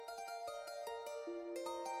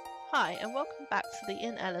Hi, and welcome back to the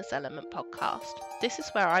In Ella's Element podcast. This is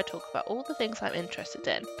where I talk about all the things I'm interested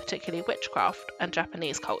in, particularly witchcraft and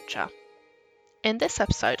Japanese culture. In this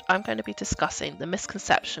episode, I'm going to be discussing the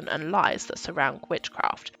misconception and lies that surround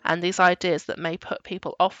witchcraft, and these ideas that may put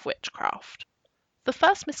people off witchcraft. The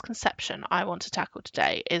first misconception I want to tackle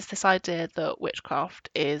today is this idea that witchcraft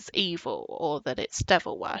is evil or that it's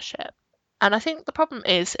devil worship. And I think the problem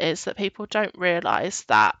is that people don't realise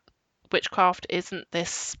that witchcraft isn't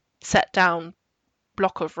this set down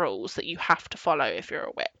block of rules that you have to follow if you're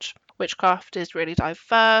a witch. Witchcraft is really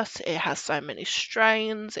diverse, it has so many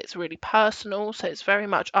strains, it's really personal, so it's very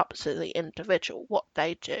much up to the individual what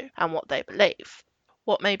they do and what they believe.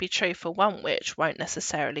 What may be true for one witch won't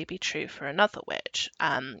necessarily be true for another witch.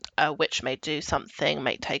 A witch may do something,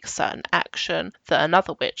 may take a certain action that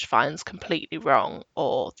another witch finds completely wrong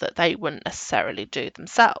or that they wouldn't necessarily do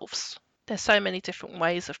themselves. There's so many different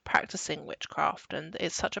ways of practicing witchcraft, and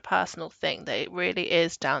it's such a personal thing that it really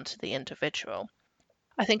is down to the individual.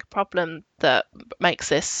 I think a problem that makes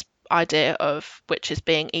this idea of witches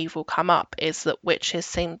being evil come up is that witches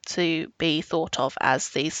seem to be thought of as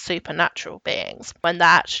these supernatural beings when they're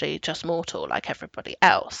actually just mortal like everybody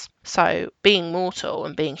else. So being mortal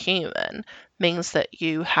and being human means that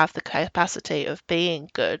you have the capacity of being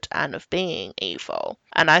good and of being evil.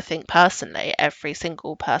 And I think personally, every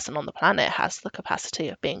single person on the planet has the capacity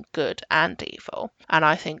of being good and evil. And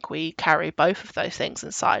I think we carry both of those things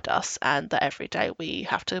inside us, and that every day we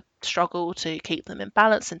have to struggle to keep them in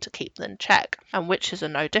balance and to keep them in check. And witches are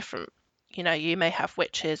no different. You know, you may have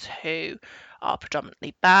witches who are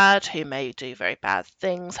predominantly bad, who may do very bad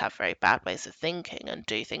things, have very bad ways of thinking, and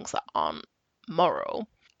do things that aren't moral.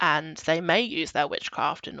 And they may use their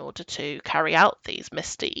witchcraft in order to carry out these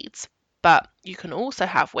misdeeds. But you can also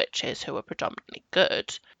have witches who are predominantly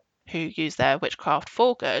good, who use their witchcraft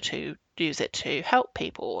for good, who use it to help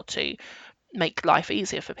people or to make life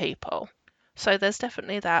easier for people. So there's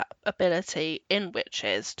definitely that ability in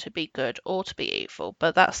witches to be good or to be evil,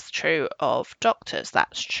 but that's true of doctors,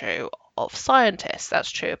 that's true of scientists,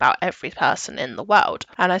 that's true about every person in the world.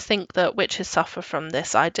 And I think that witches suffer from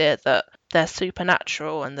this idea that they're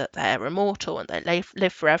supernatural and that they're immortal and they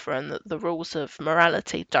live forever and that the rules of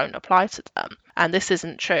morality don't apply to them. And this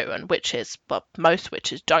isn't true. And witches, well, most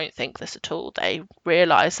witches don't think this at all. They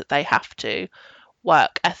realise that they have to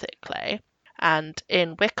work ethically. And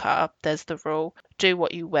in Wicca, there's the rule, do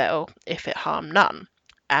what you will if it harm none.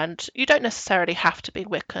 And you don't necessarily have to be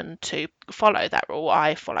Wiccan to follow that rule.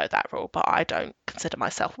 I follow that rule, but I don't consider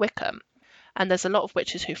myself Wiccan. And there's a lot of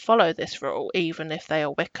witches who follow this rule, even if they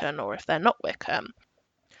are Wiccan or if they're not Wiccan.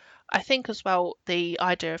 I think as well the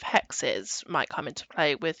idea of hexes might come into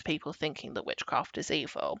play with people thinking that witchcraft is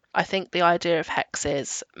evil. I think the idea of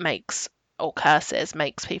hexes or curses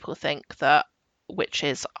makes people think that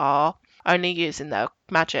witches are only using their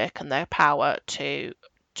magic and their power to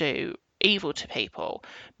do evil to people,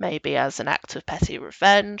 maybe as an act of petty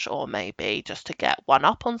revenge or maybe just to get one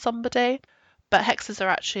up on somebody. But hexes are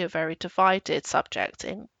actually a very divided subject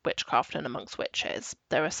in witchcraft and amongst witches.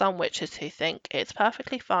 There are some witches who think it's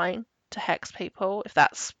perfectly fine to hex people if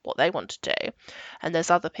that's what they want to do. And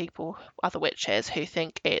there's other witches who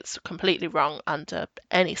think it's completely wrong under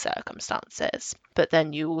any circumstances. But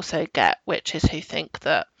then you also get witches who think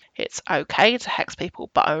that it's okay to hex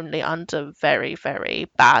people, but only under very, very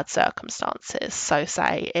bad circumstances. So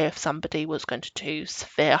say if somebody was going to do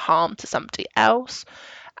severe harm to somebody else,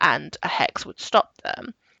 and a hex would stop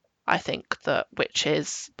them. I think that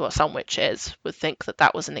some witches would think that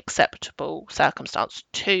that was an acceptable circumstance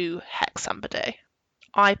to hex somebody.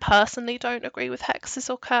 I personally don't agree with hexes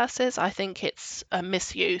or curses. I think it's a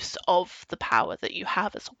misuse of the power that you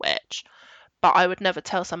have as a witch. But I would never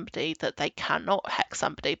tell somebody that they cannot hex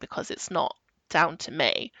somebody because it's not down to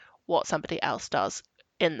me what somebody else does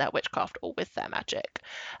in their witchcraft or with their magic.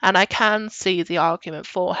 And I can see the argument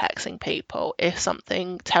for hexing people if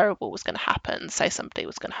something terrible was going to happen, say somebody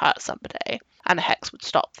was going to hurt somebody, and a hex would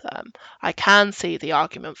stop them. I can see the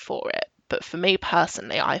argument for it, but for me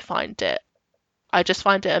personally, I just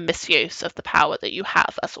find it a misuse of the power that you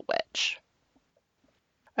have as a witch.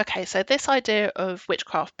 Okay, so this idea of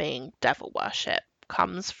witchcraft being devil worship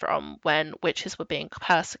comes from when witches were being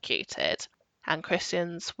persecuted, and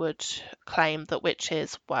Christians would claim that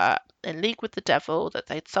witches were in league with the devil, that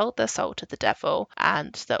they'd sold their soul to the devil,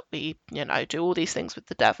 and that we, do all these things with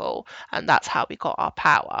the devil, and that's how we got our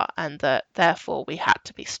power, and that therefore we had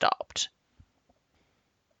to be stopped.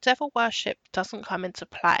 Devil worship doesn't come into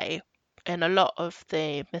play in a lot of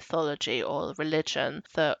the mythology or religion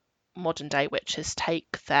that modern day witches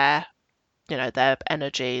take their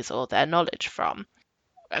energies or their knowledge from.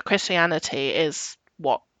 Christianity is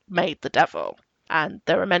what made the devil. And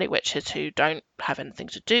there are many witches who don't have anything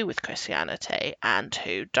to do with Christianity and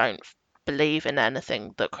who don't believe in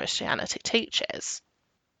anything that Christianity teaches.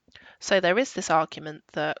 So there is this argument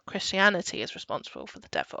that Christianity is responsible for the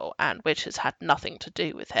devil and witches had nothing to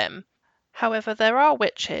do with him. However, there are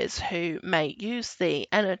witches who may use the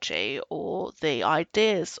energy or the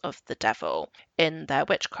ideas of the devil in their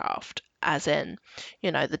witchcraft, as in,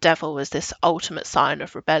 the devil was this ultimate sign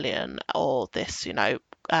of rebellion or this,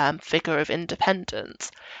 figure of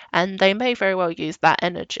independence. And they may very well use that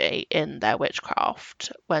energy in their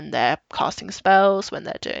witchcraft when they're casting spells, when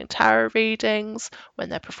they're doing tarot readings, when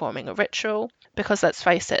they're performing a ritual. Because let's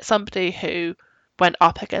face it, somebody who went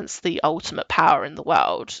up against the ultimate power in the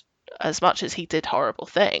world, as much as he did horrible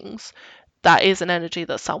things, that is an energy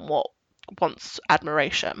that somewhat wants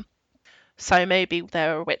admiration. So maybe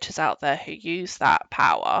there are witches out there who use that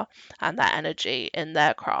power and that energy in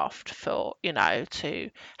their craft for, to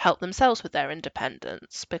help themselves with their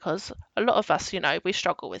independence, because a lot of us, we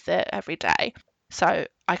struggle with it every day. So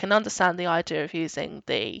I can understand the idea of using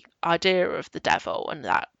the idea of the devil and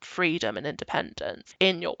that freedom and independence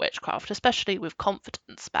in your witchcraft, especially with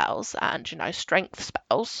confidence spells and, strength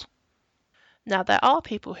spells. Now, there are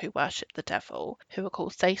people who worship the devil who are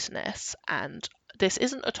called Satanists, and this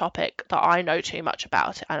isn't a topic that I know too much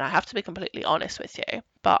about, and I have to be completely honest with you.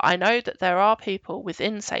 But I know that there are people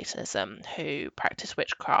within Satanism who practice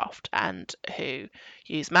witchcraft and who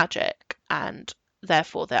use magic, and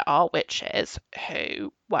therefore there are witches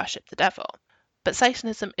who worship the devil. But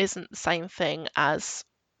Satanism isn't the same thing as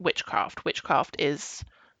witchcraft. Witchcraft is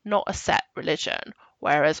not a set religion,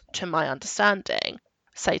 whereas, to my understanding,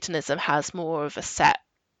 Satanism has more of a set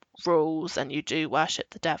rules and you do worship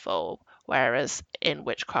the devil, whereas in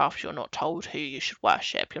witchcraft you're not told who you should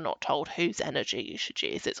worship, you're not told whose energy you should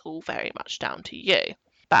use, it's all very much down to you.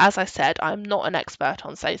 But as I said, I'm not an expert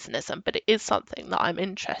on Satanism, but it is something that I'm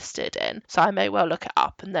interested in, so I may well look it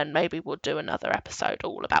up and then maybe we'll do another episode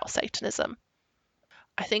all about Satanism.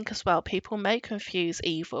 I think as well people may confuse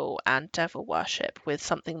evil and devil worship with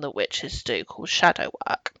something that witches do called shadow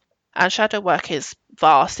work. And shadow work is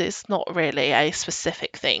vast, it's not really a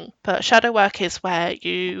specific thing, but shadow work is where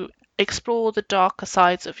you explore the darker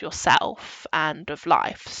sides of yourself and of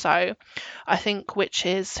life. So I think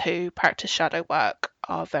witches who practice shadow work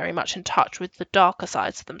are very much in touch with the darker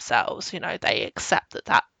sides of themselves. They accept that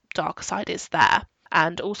that darker side is there,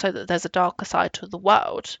 and also that there's a darker side to the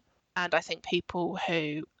world. And I think people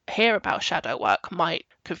who hear about shadow work might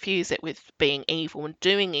confuse it with being evil and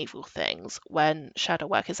doing evil things, when shadow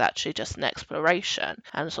work is actually just an exploration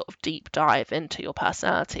and a sort of deep dive into your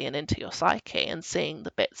personality and into your psyche and seeing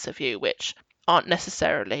the bits of you which aren't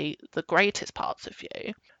necessarily the greatest parts of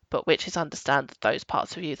you, but witches understand that those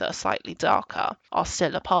parts of you that are slightly darker are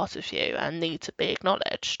still a part of you and need to be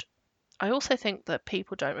acknowledged. I also think that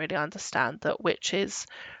people don't really understand that witches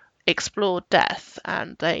explore death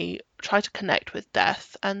and they try to connect with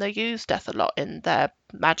death, and they use death a lot in their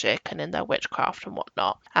magic and in their witchcraft and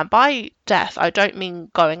whatnot. And by death, I don't mean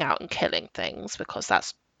going out and killing things, because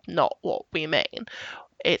that's not what we mean.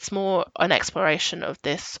 It's more an exploration of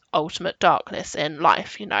this ultimate darkness in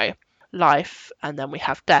life, life, and then we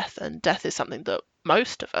have death, and death is something that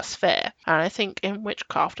most of us fear. And I think in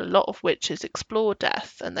witchcraft, a lot of witches explore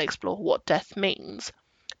death and they explore what death means,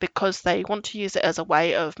 because they want to use it as a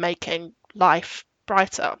way of making life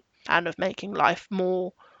brighter and of making life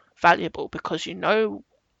more valuable, because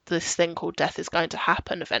this thing called death is going to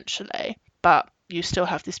happen eventually, but you still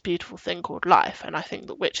have this beautiful thing called life. And I think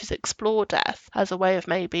that witches explore death as a way of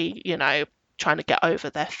maybe, trying to get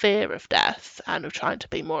over their fear of death and of trying to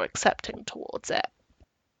be more accepting towards it.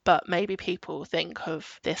 But maybe people think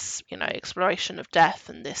of this, exploration of death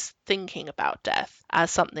and this thinking about death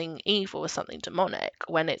as something evil, as something demonic,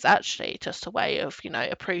 when it's actually just a way of,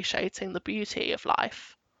 appreciating the beauty of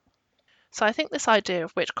life. So I think this idea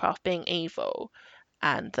of witchcraft being evil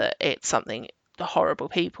and that it's something the horrible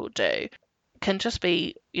people do can just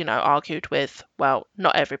be, argued with, well,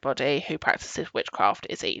 not everybody who practices witchcraft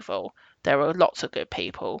is evil. There are lots of good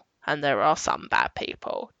people and there are some bad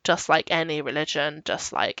people, just like any religion,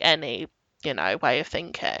 just like any, way of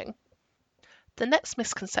thinking. The next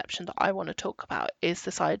misconception that I want to talk about is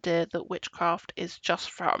this idea that witchcraft is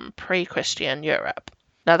just from pre-Christian Europe.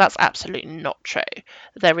 Now, that's absolutely not true.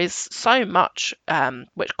 There is so much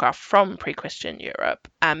witchcraft from pre-Christian Europe,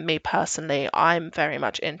 and me personally, I'm very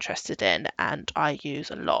much interested in, and I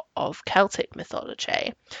use a lot of Celtic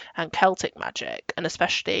mythology and Celtic magic, and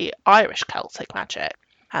especially Irish Celtic magic.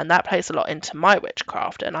 And that plays a lot into my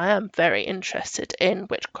witchcraft, and I am very interested in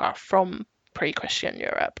witchcraft from pre-Christian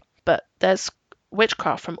Europe. But there's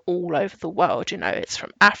witchcraft from all over the world. It's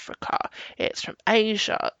from Africa, it's from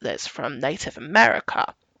Asia, it's from Native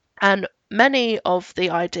America. And many of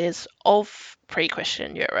the ideas of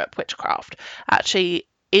pre-Christian Europe witchcraft actually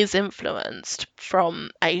is influenced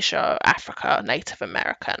from Asia, Africa, Native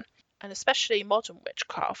American, and especially modern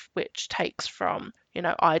witchcraft, which takes from,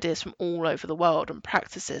 ideas from all over the world and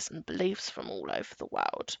practices and beliefs from all over the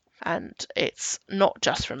world. And it's not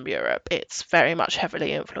just from Europe, it's very much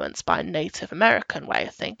heavily influenced by Native American way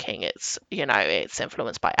of thinking. It's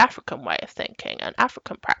influenced by African way of thinking and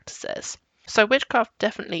African practices. So witchcraft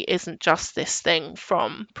definitely isn't just this thing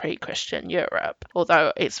from pre-Christian Europe,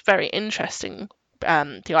 although it's very interesting,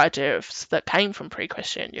 the ideas that came from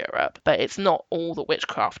pre-Christian Europe, but it's not all that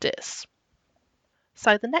witchcraft is.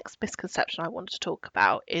 So the next misconception I wanted to talk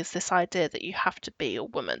about is this idea that you have to be a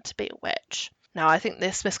woman to be a witch. Now, I think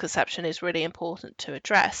this misconception is really important to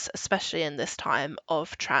address, especially in this time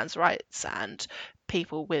of trans rights and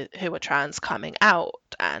people who are trans coming out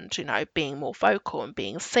and, being more vocal and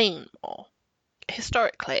being seen more.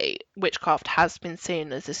 Historically, witchcraft has been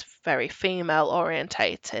seen as this very female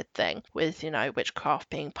orientated thing, with, witchcraft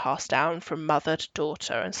being passed down from mother to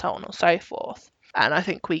daughter and so on and so forth. And I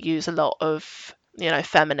think we use a lot of,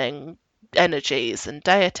 feminine energies and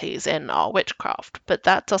deities in our witchcraft, but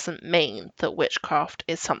that doesn't mean that witchcraft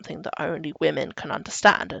is something that only women can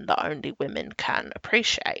understand and that only women can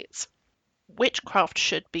appreciate. Witchcraft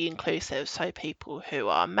should be inclusive, so people who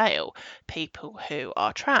are male, people who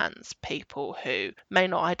are trans, people who may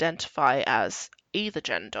not identify as either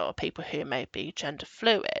gender, people who may be gender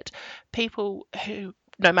fluid, people who,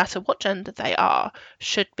 no matter what gender they are,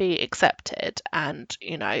 should be accepted. And,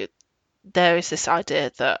 there is this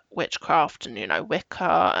idea that witchcraft and,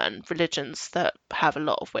 Wicca and religions that have a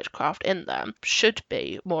lot of witchcraft in them should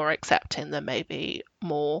be more accepting than maybe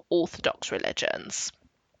more orthodox religions.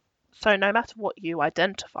 So no matter what you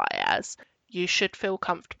identify as, you should feel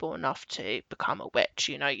comfortable enough to become a witch.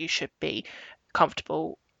 You should be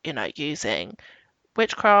comfortable, using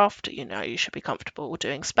witchcraft. You should be comfortable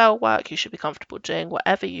doing spell work. You should be comfortable doing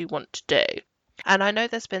whatever you want to do. And I know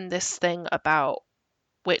there's been this thing about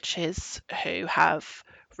witches who have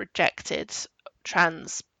rejected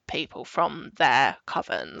trans people from their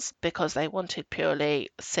covens because they wanted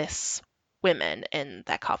purely cis women in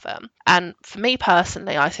their coven. And for me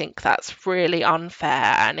personally, I think that's really unfair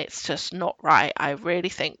and it's just not right. I really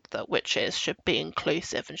think that witches should be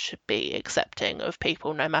inclusive and should be accepting of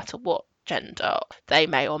people no matter what gender they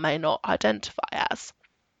may or may not identify as.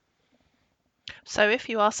 So if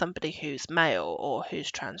you are somebody who's male or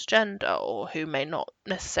who's transgender or who may not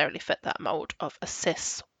necessarily fit that mold of a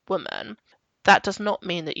cis woman, that does not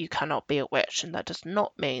mean that you cannot be a witch, and that does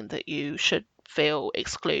not mean that you should feel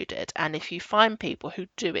excluded. And if you find people who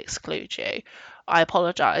do exclude you, I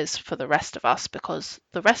apologise for the rest of us, because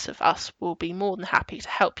the rest of us will be more than happy to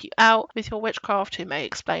help you out with your witchcraft, who may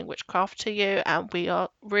explain witchcraft to you, and we are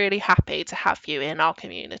really happy to have you in our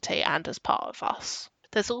community and as part of us.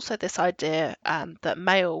 There's also this idea that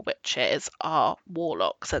male witches are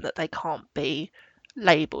warlocks and that they can't be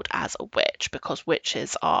labelled as a witch because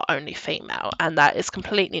witches are only female, and that is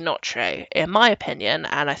completely not true in my opinion,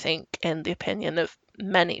 and I think in the opinion of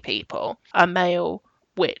many people. A male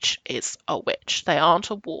witch is a witch. They aren't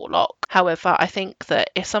a warlock. However, I think that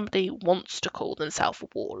if somebody wants to call themselves a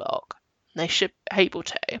warlock, they should be able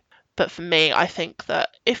to. But for me, I think that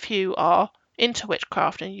if you are into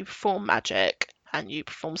witchcraft and you perform magic and you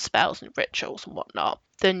perform spells and rituals and whatnot,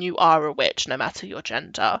 then you are a witch no matter your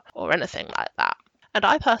gender or anything like that. And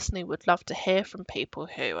I personally would love to hear from people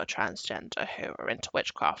who are transgender who are into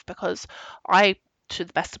witchcraft, because I, to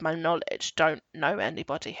the best of my knowledge, don't know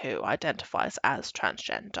anybody who identifies as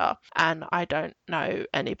transgender, and I don't know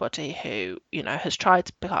anybody who, has tried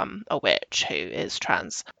to become a witch who is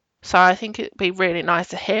trans. So I think it'd be really nice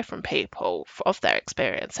to hear from people of their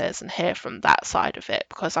experiences and hear from that side of it,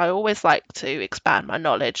 because I always like to expand my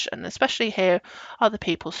knowledge and especially hear other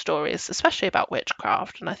people's stories, especially about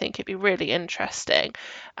witchcraft. And I think it'd be really interesting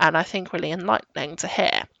and I think really enlightening to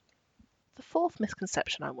hear. The fourth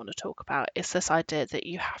misconception I want to talk about is this idea that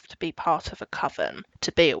you have to be part of a coven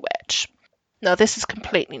to be a witch. Now, this is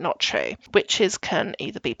completely not true. Witches can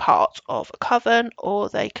either be part of a coven or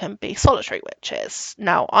they can be solitary witches.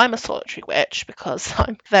 Now, I'm a solitary witch because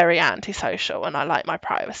I'm very antisocial and I like my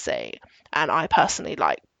privacy, and I personally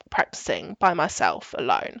like practicing by myself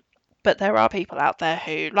alone. But there are people out there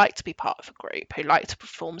who like to be part of a group, who like to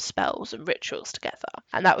perform spells and rituals together,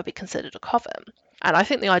 and that would be considered a coven. And I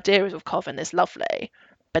think the idea of a coven is lovely,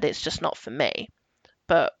 but it's just not for me.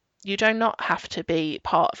 But You do not have to be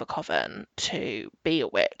part of a coven to be a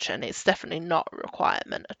witch, and it's definitely not a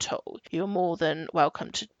requirement at all. You're more than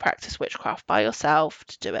welcome to practice witchcraft by yourself,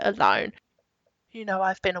 to do it alone.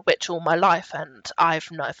 I've been a witch all my life and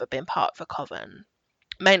I've never been part of a coven,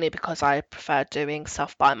 mainly because I prefer doing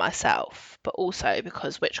stuff by myself, but also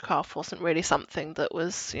because witchcraft wasn't really something that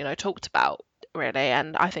was, talked about really.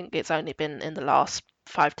 And I think it's only been in the last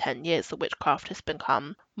 5-10 years that witchcraft has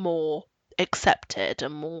become more accepted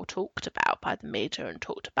and more talked about by the media and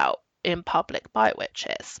talked about in public by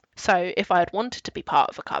witches. So if I had wanted to be part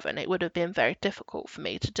of a coven, it would have been very difficult for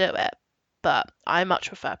me to do it. But I much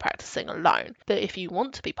prefer practicing alone. That if you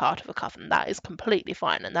want to be part of a coven, that is completely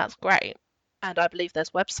fine and that's great. And I believe there's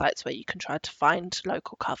websites where you can try to find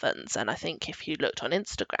local covens. And I think if you looked on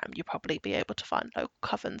Instagram, you'd probably be able to find local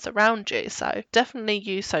covens around you. So definitely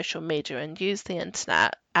use social media and use the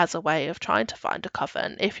internet as a way of trying to find a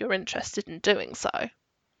coven if you're interested in doing so.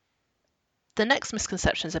 The next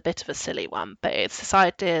misconception is a bit of a silly one, but it's this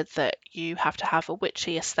idea that you have to have a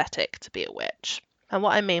witchy aesthetic to be a witch. And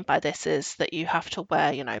what I mean by this is that you have to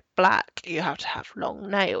wear, black, you have to have long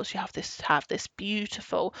nails, you have this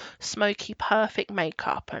beautiful, smoky, perfect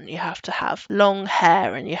makeup, and you have to have long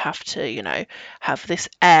hair, and you have to, have this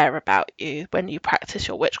air about you when you practice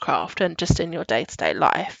your witchcraft and just in your day-to-day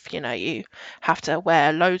life. You have to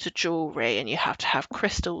wear loads of jewelry and you have to have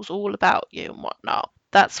crystals all about you and whatnot.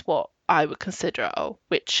 That's what I would consider a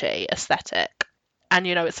witchy aesthetic. And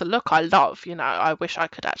it's a look I love. I wish I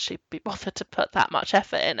could actually be bothered to put that much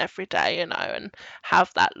effort in every day, and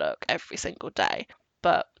have that look every single day.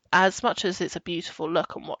 But as much as it's a beautiful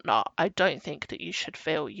look and whatnot, I don't think that you should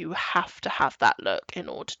feel you have to have that look in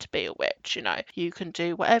order to be a witch. You can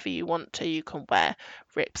do whatever you want to. You can wear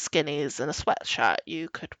ripped skinnies and a sweatshirt. You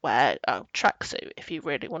could wear a tracksuit if you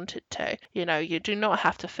really wanted to. You do not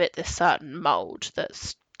have to fit this certain mold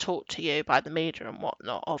that's taught to you by the media and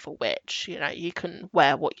whatnot of a witch. You can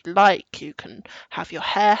wear what you like, you can have your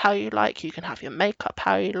hair how you like, you can have your makeup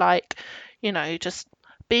how you like. Just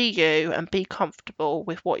be you and be comfortable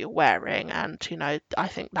with what you're wearing, and I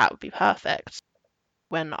think that would be perfect.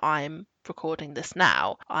 When I'm recording this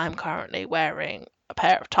now, I'm currently wearing a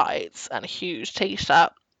pair of tights and a huge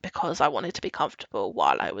t-shirt because I wanted to be comfortable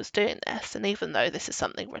while I was doing this. And even though this is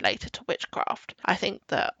something related to witchcraft, I think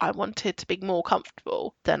that I wanted to be more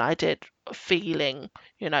comfortable than I did feeling,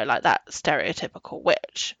 like that stereotypical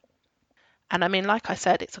witch. And I mean, like I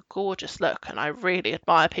said, it's a gorgeous look and I really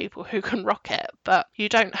admire people who can rock it, but you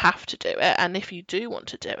don't have to do it. And if you do want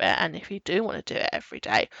to do it, and if you do want to do it every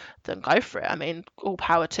day, then go for it. I mean, all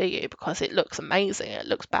power to you because it looks amazing, it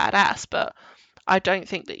looks badass, but I don't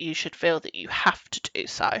think that you should feel that you have to do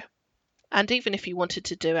so. And even if you wanted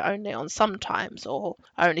to do it only on some times, or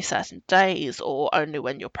only certain days, or only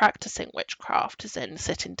when you're practicing witchcraft, as in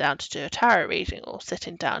sitting down to do a tarot reading or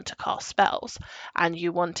sitting down to cast spells, and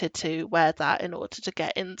you wanted to wear that in order to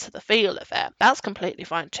get into the feel of it, that's completely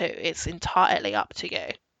fine too. It's entirely up to you.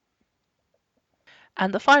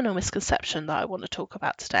 And the final misconception that I want to talk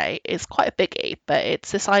about today is quite a biggie, but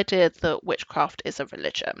it's this idea that witchcraft is a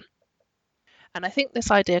religion. And I think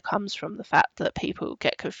this idea comes from the fact that people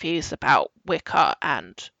get confused about Wicca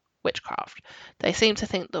and witchcraft. They seem to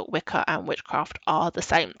think that Wicca and witchcraft are the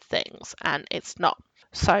same things, and it's not.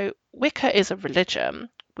 So, Wicca is a religion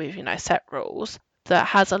with, set rules that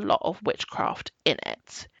has a lot of witchcraft in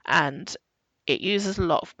it. And it uses a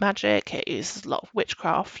lot of magic, it uses a lot of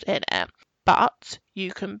witchcraft in it. But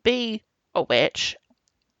you can be a witch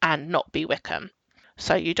and not be Wiccan.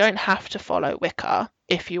 So you don't have to follow Wicca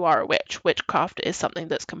if you are a witch. Witchcraft is something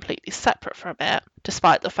that's completely separate from it,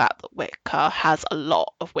 despite the fact that Wicca has a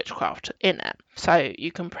lot of witchcraft in it. So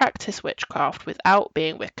you can practice witchcraft without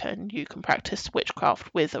being Wiccan, you can practice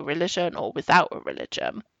witchcraft with a religion or without a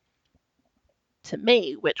religion. To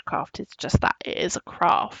me, witchcraft is just that. It is a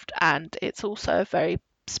craft, and it's also a very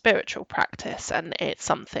spiritual practice, and it's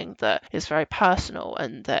something that is very personal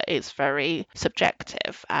and that is very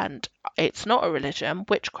subjective, and it's not a religion.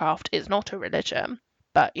 Witchcraft is not a religion,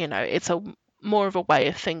 but it's a more of a way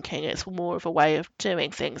of thinking, it's more of a way of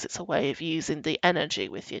doing things, it's a way of using the energy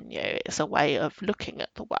within you, it's a way of looking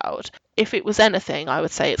at the world. If it was anything, I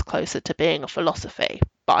would say it's closer to being a philosophy,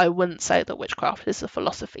 but I wouldn't say that witchcraft is a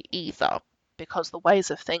philosophy either, because the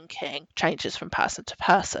ways of thinking changes from person to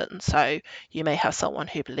person. So you may have someone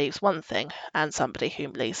who believes one thing and somebody who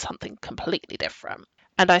believes something completely different.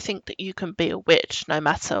 And I think that you can be a witch no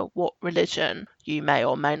matter what religion you may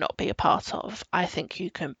or may not be a part of. I think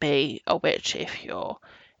you can be a witch if you're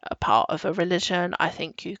a part of a religion. I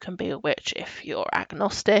think you can be a witch if you're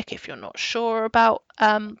agnostic, if you're not sure about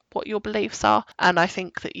what your beliefs are. And I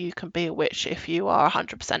think that you can be a witch if you are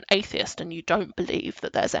 100% atheist and you don't believe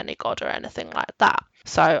that there's any God or anything like that.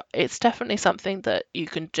 So it's definitely something that you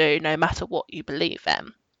can do no matter what you believe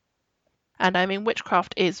in. And I mean,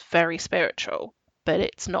 witchcraft is very spiritual, but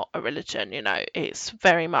it's not a religion, it's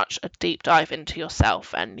very much a deep dive into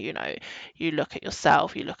yourself. And, you look at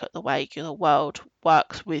yourself, you look at the way the world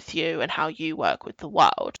works with you and how you work with the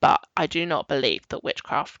world. But I do not believe that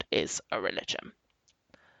witchcraft is a religion.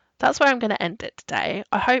 That's where I'm going to end it today.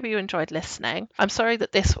 I hope you enjoyed listening. I'm sorry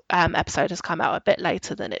that this episode has come out a bit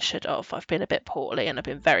later than it should have. I've been a bit poorly and I've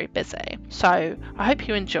been very busy. So I hope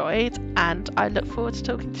you enjoyed, and I look forward to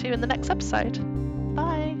talking to you in the next episode.